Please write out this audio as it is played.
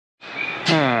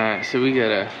so we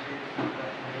gotta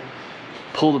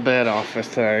pull the bed off this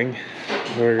thing.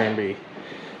 We're gonna be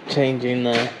changing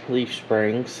the leaf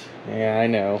springs. Yeah, I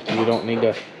know, you don't need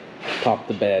to pop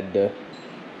the bed to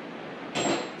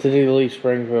do the leaf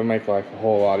springs. Will make life a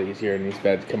whole lot easier, and these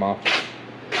beds come off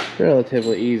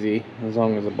relatively easy as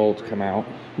long as the bolts come out,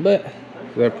 but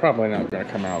they're probably not gonna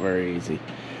come out very easy.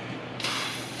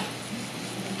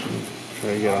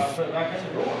 There you go.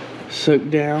 Soak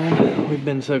down. We've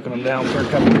been soaking them down for a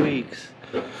couple of weeks.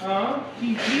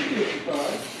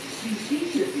 TT55.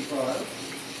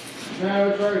 TT55. No,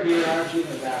 it's right here. I've seen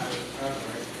the bathroom. That's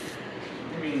right.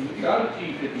 I mean, we got a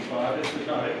T55. This is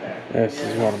not it back. This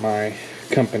is one of my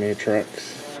company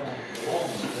trucks.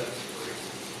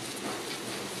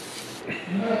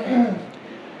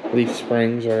 Leaf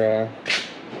springs are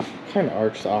kind of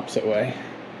arched the opposite way.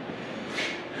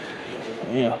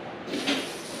 Yeah.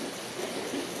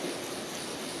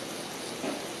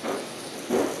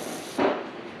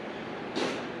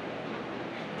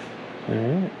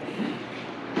 Alright.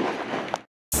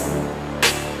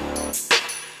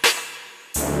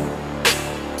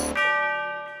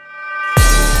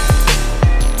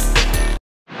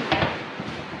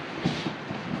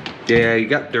 Yeah, you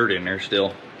got dirt in there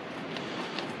still.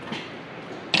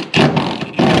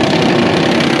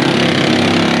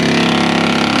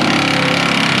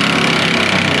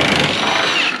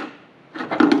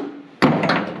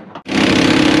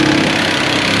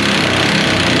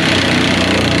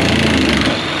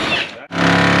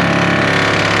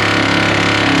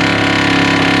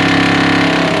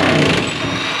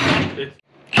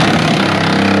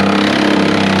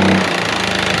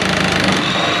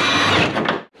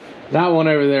 That one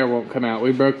over there won't come out.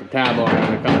 We broke the tab on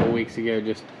it a couple weeks ago,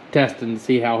 just testing to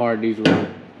see how hard these were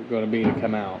going to be to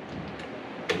come out.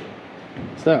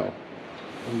 So,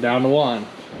 I'm down to one.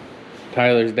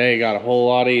 Tyler's day got a whole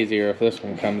lot easier if this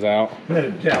one comes out.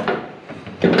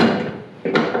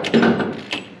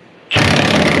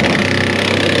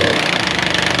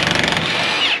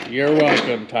 You're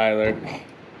welcome, Tyler.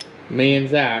 Me and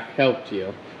Zach helped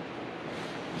you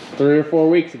 3 or 4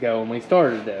 weeks ago when we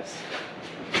started this.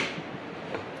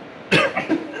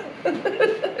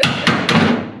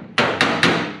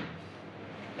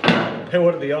 Hey,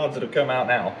 what are the odds that have come out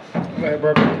now? I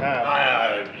broke the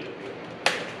tab.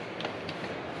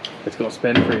 It's gonna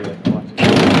spin freely. Watch it.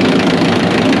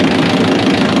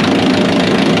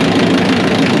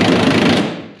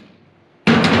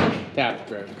 Tap's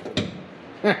broke.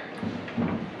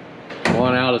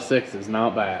 1 out of 6 is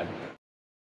not bad.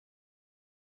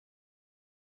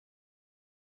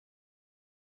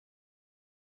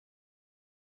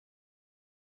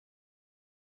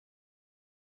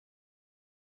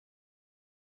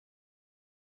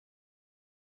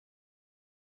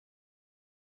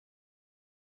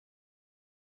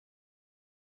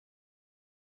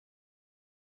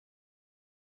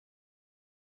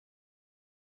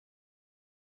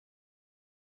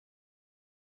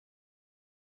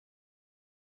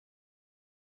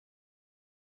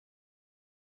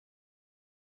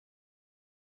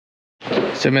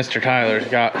 So Mr. Tyler's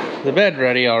got the bed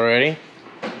ready already,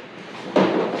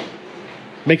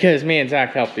 because me and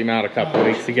Zach helped him out a couple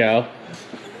weeks ago.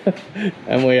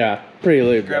 And we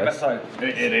pre-lubed Grab this. that side.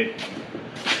 It.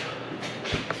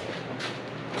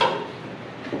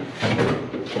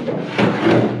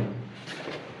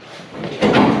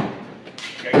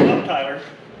 Okay, come on, Tyler.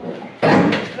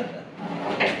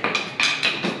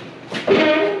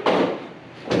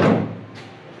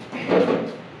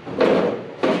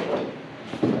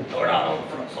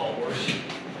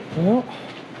 Well,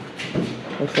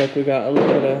 looks like we got a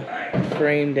little bit of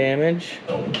frame damage.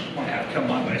 Oh, I have to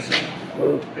come on myself.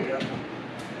 Oh. Pick it up.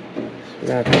 We're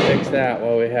gonna have to fix that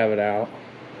while we have it out.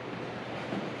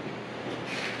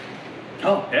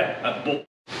 Oh, yeah, bolt.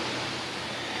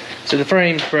 So the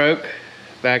frame's broke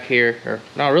back here, or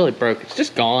not really broke, it's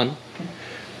just gone.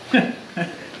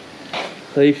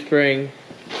 Leaf spring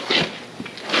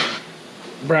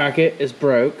bracket is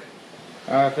broke.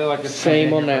 I feel like it's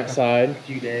Same on that side. a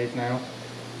few days now.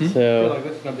 So I feel like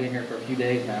this is gonna be in here for a few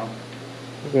days now.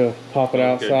 we'll go pop it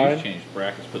outside, Change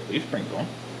brackets, put leaf springs on.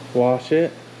 wash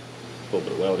it, A little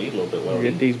bit weldy, a little bit weldy.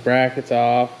 get these brackets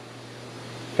off,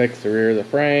 fix the rear of the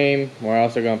frame. We're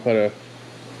also gonna put a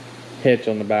hitch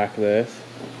on the back of this.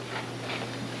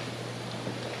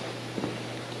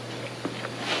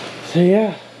 So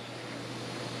yeah,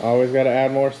 always got to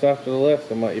add more stuff to the list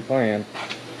than what you plan.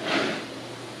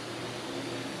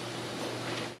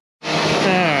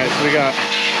 Alright, so we got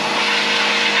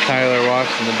Tyler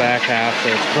washing the back half so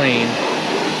it's clean.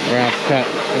 We're going to have to cut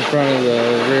in front of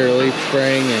the rear leaf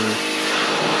spring and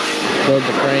build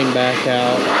the frame back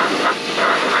out.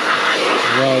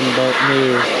 run both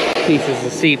new pieces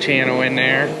of C-channel in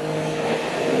there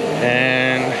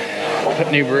and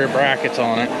put new rear brackets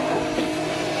on it.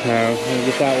 So we'll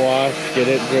get that washed, get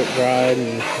it drip dried,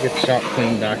 and get the shop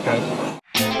cleaned back up.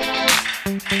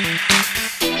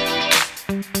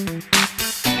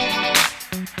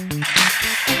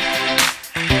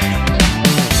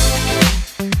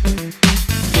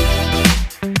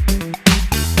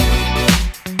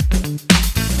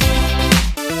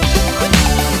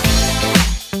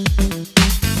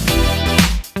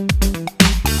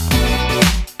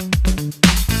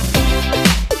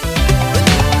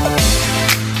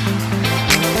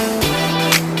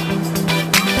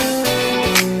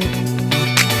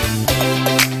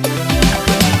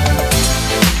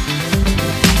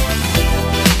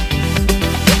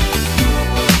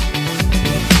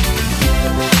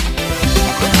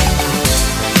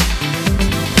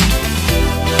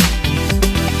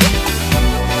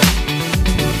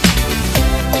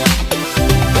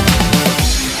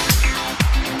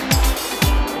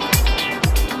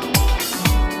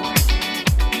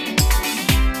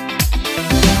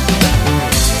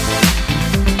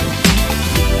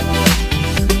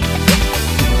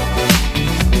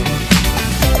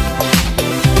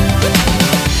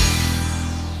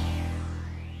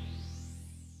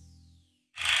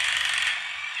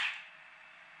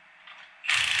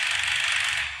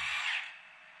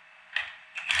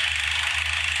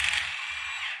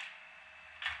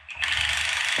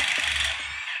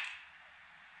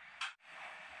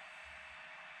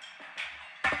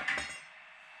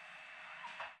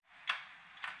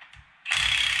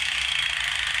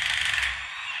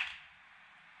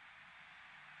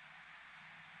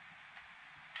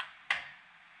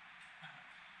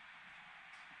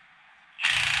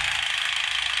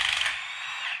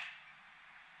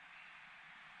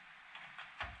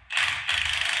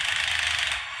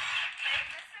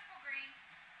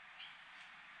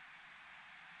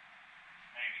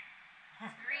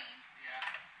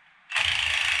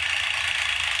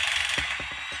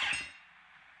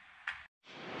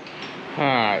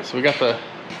 Alright, so we got the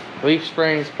leaf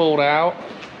springs pulled out.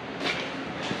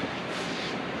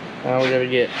 Now we gotta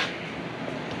get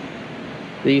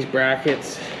these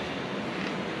brackets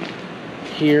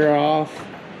here off.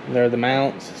 They're the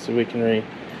mounts, so we can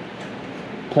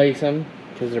replace them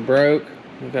because they're broke.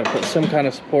 We've got to put some kind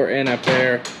of support in up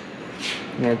there.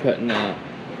 And we're putting a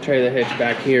trailer hitch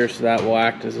back here, so that will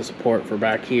act as a support for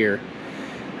back here.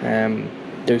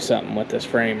 Do something with this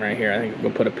frame right here. I think we're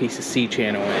gonna put a piece of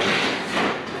C-channel in.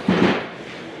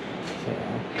 So,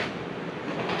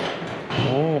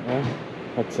 alright, well,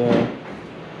 let's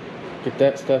get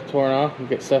that stuff torn off and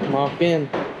get stuff mocked in,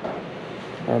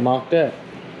 or mocked up.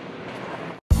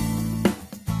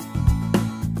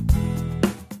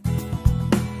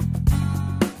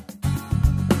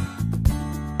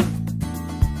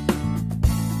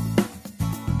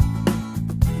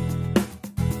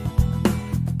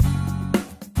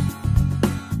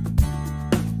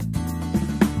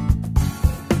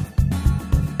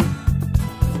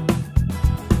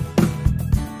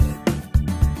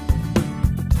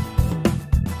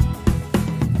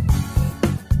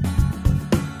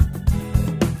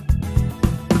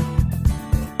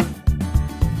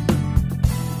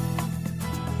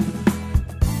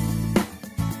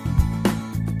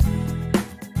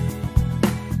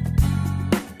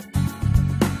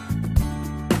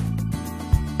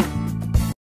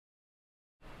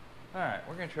 Alright,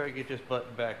 we're going to try to get this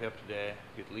button back up today,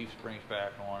 get the leaf springs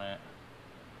back on it,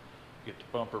 get the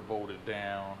bumper bolted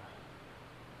down,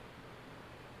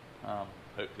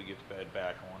 hopefully get the bed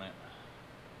back on it.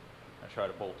 I try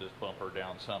to bolt this bumper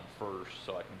down some first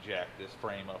so I can jack this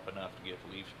frame up enough to get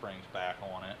the leaf springs back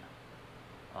on it,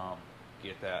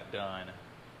 get that done.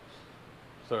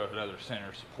 Throw another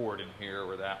center support in here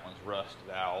where that one's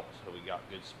rusted out, so we got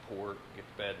good support, get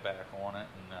the bed back on it,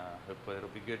 and hopefully it'll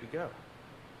be good to go.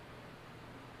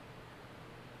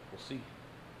 We'll see.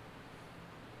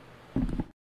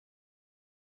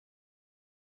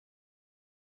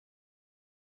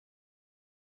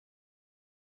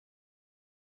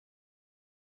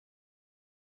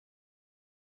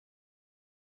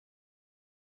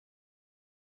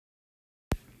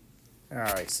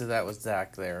 Alright, so that was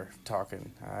Zach there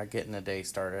talking, getting the day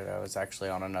started. I was actually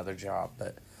on another job,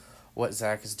 but what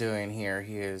Zach is doing here,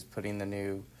 he is putting the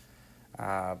new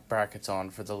brackets on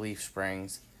for the leaf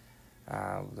springs.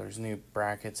 There's new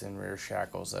brackets and rear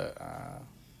shackles that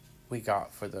we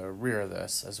got for the rear of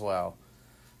this as well.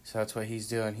 So that's what he's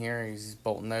doing here. He's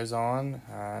bolting those on,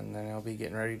 and then he'll be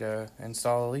getting ready to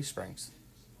install the leaf springs.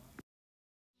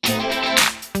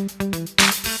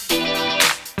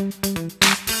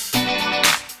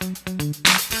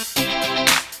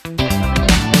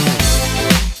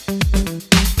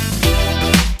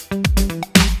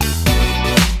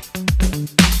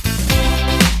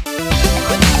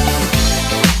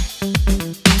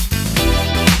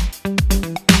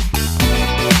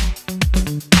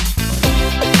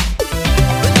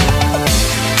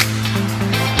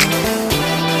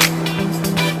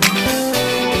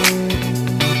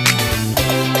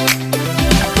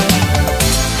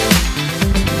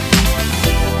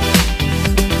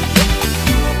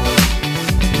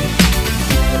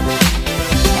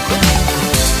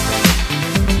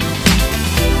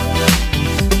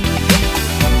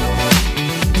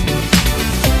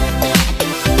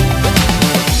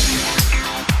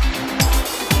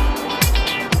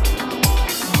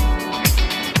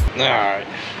 Alright.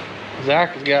 Zach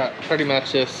has got pretty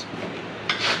much this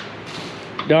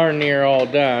darn near all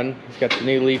done. He's got the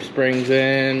new leaf springs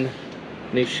in,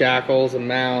 new shackles and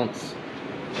mounts.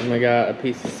 And we got a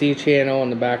piece of C-channel in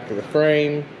the back of the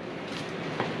frame.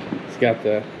 He's got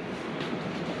the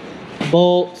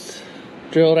bolts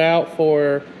drilled out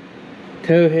for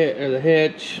tow hit or the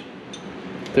hitch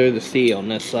through the steel on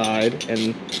this side,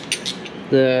 and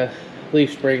the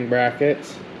leaf spring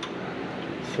brackets.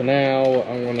 So now what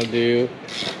I'm going to do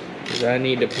is I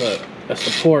need to put a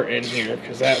support in here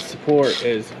because that support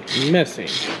is missing.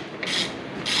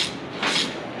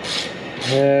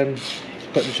 And he's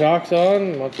putting shocks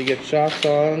on. Once he gets shocks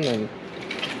on, and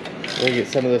we'll get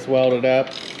some of this welded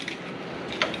up.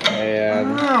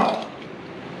 And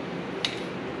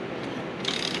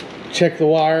check the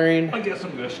wiring. I guess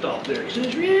I'm gonna stop there because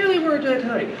it's really weren't that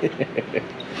tight.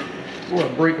 Or a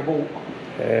breakable.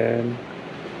 And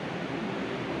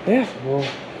yeah, we'll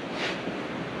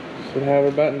should have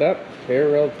it buttoned up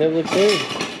here relatively soon.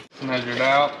 Measured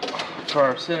out for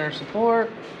our center support.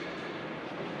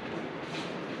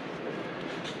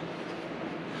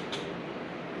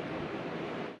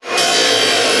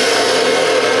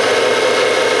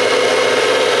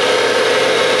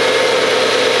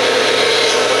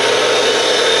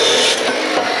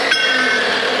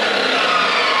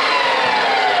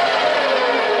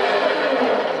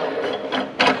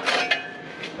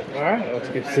 Alright, let's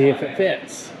go see if it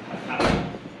fits.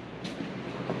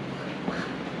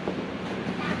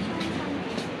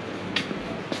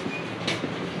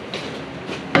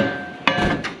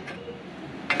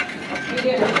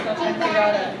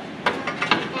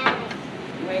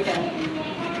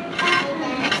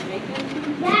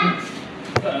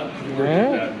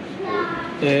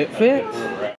 Alright, it fits.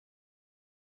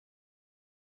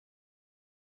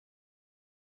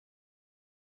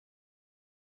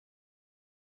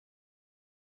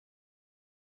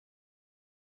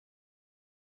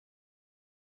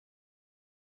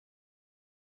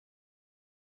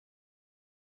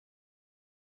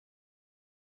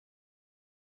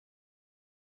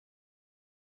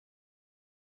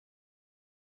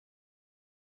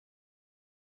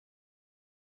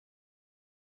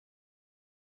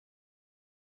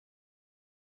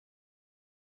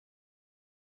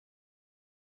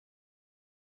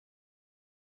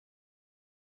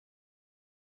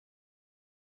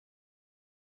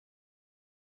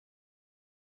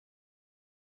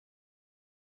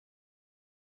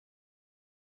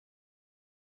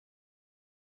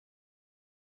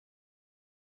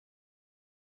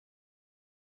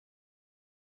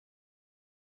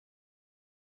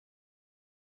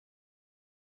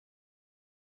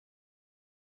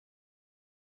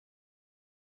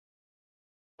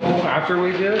 After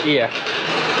we do it? Yeah.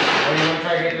 Are you gonna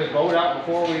try to get this boat out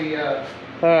before we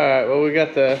Alright, well we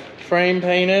got the frame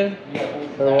painted,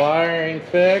 the wiring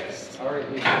fixed,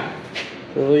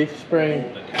 the leaf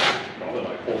spring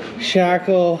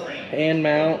shackle and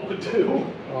mount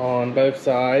on both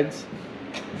sides.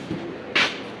 I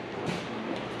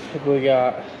think we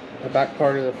got the back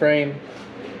part of the frame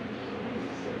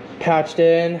patched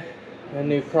in, a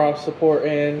new cross support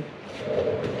in,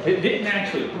 It didn't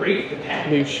actually break the pack.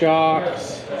 new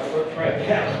shocks.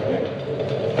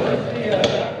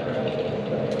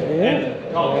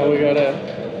 Yeah, now we gotta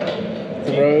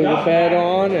throw the bed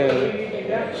on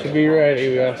and should be ready.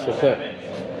 We also put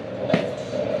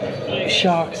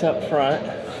shocks up front.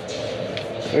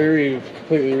 We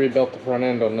completely rebuilt the front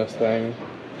end on this thing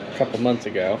a couple months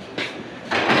ago.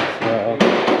 So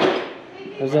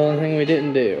that was the only thing we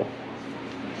didn't do.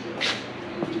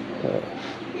 But,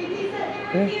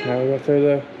 yeah, now we gotta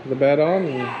throw the bed on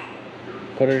and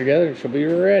put her together and she'll be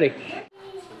ready.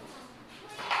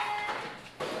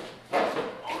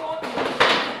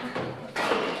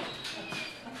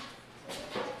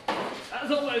 That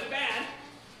was almost bad.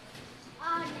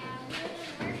 Oh no,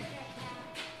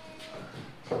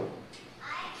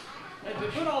 Hey, did we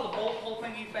put all the whole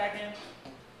thingies back in?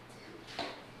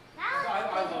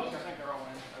 I looked. I think they're all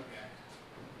in.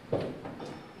 Okay.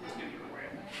 Just give you a way.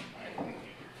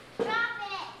 drop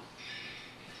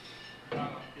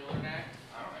it.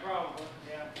 Probably.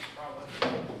 Yeah, probably.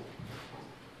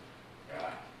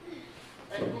 Yeah.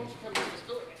 Hey, why don't you come to the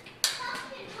store?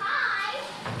 Pumpkin pie.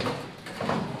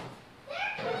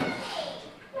 They're pretty.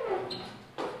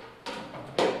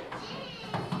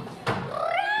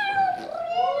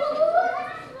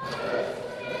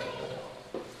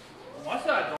 What's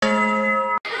that?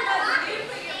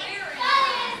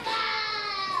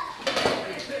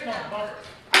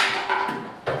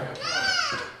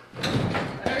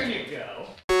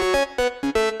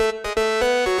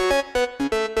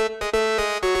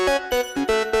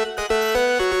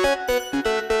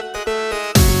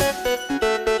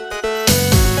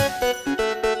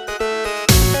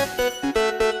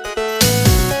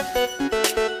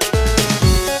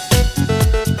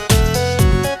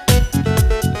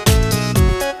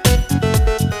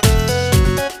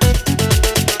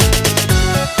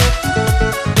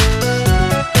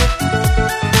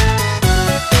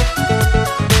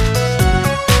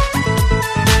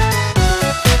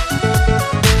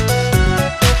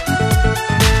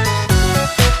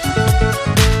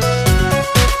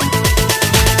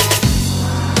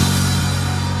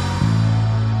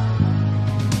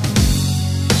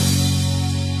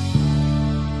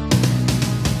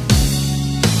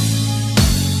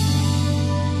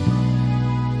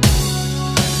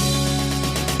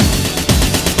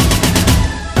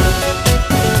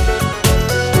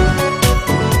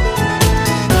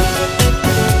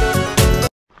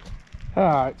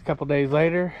 Alright, a couple days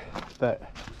later, but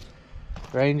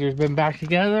Ranger's been back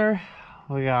together.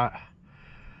 We got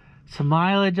some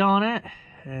mileage on it,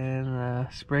 and the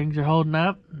springs are holding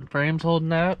up, the frame's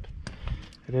holding up.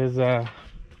 It is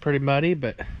pretty muddy,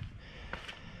 but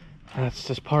that's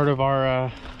just part of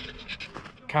our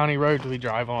county roads we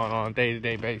drive on a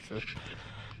day-to-day basis.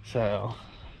 So,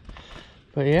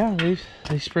 but yeah, these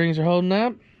springs are holding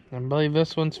up. I believe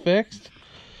this one's fixed.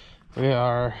 We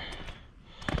are,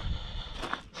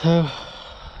 so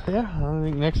yeah, I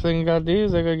think next thing I gotta do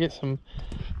is I gotta get some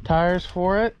tires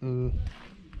for it, and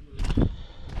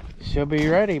she'll be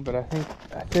ready. But I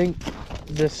think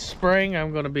this spring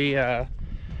I'm gonna be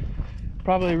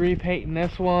probably repainting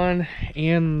this one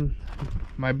and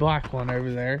my black one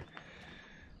over there.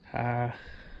 Yeah,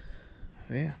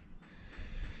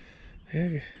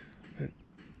 but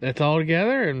it's all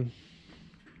together, and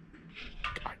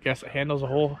I guess it handles a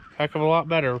whole heck of a lot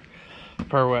better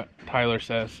per what Tyler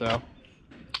says. So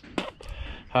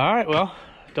all right, well,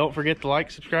 don't forget to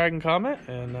like, subscribe, and comment,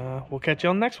 and we'll catch you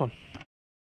on the next one.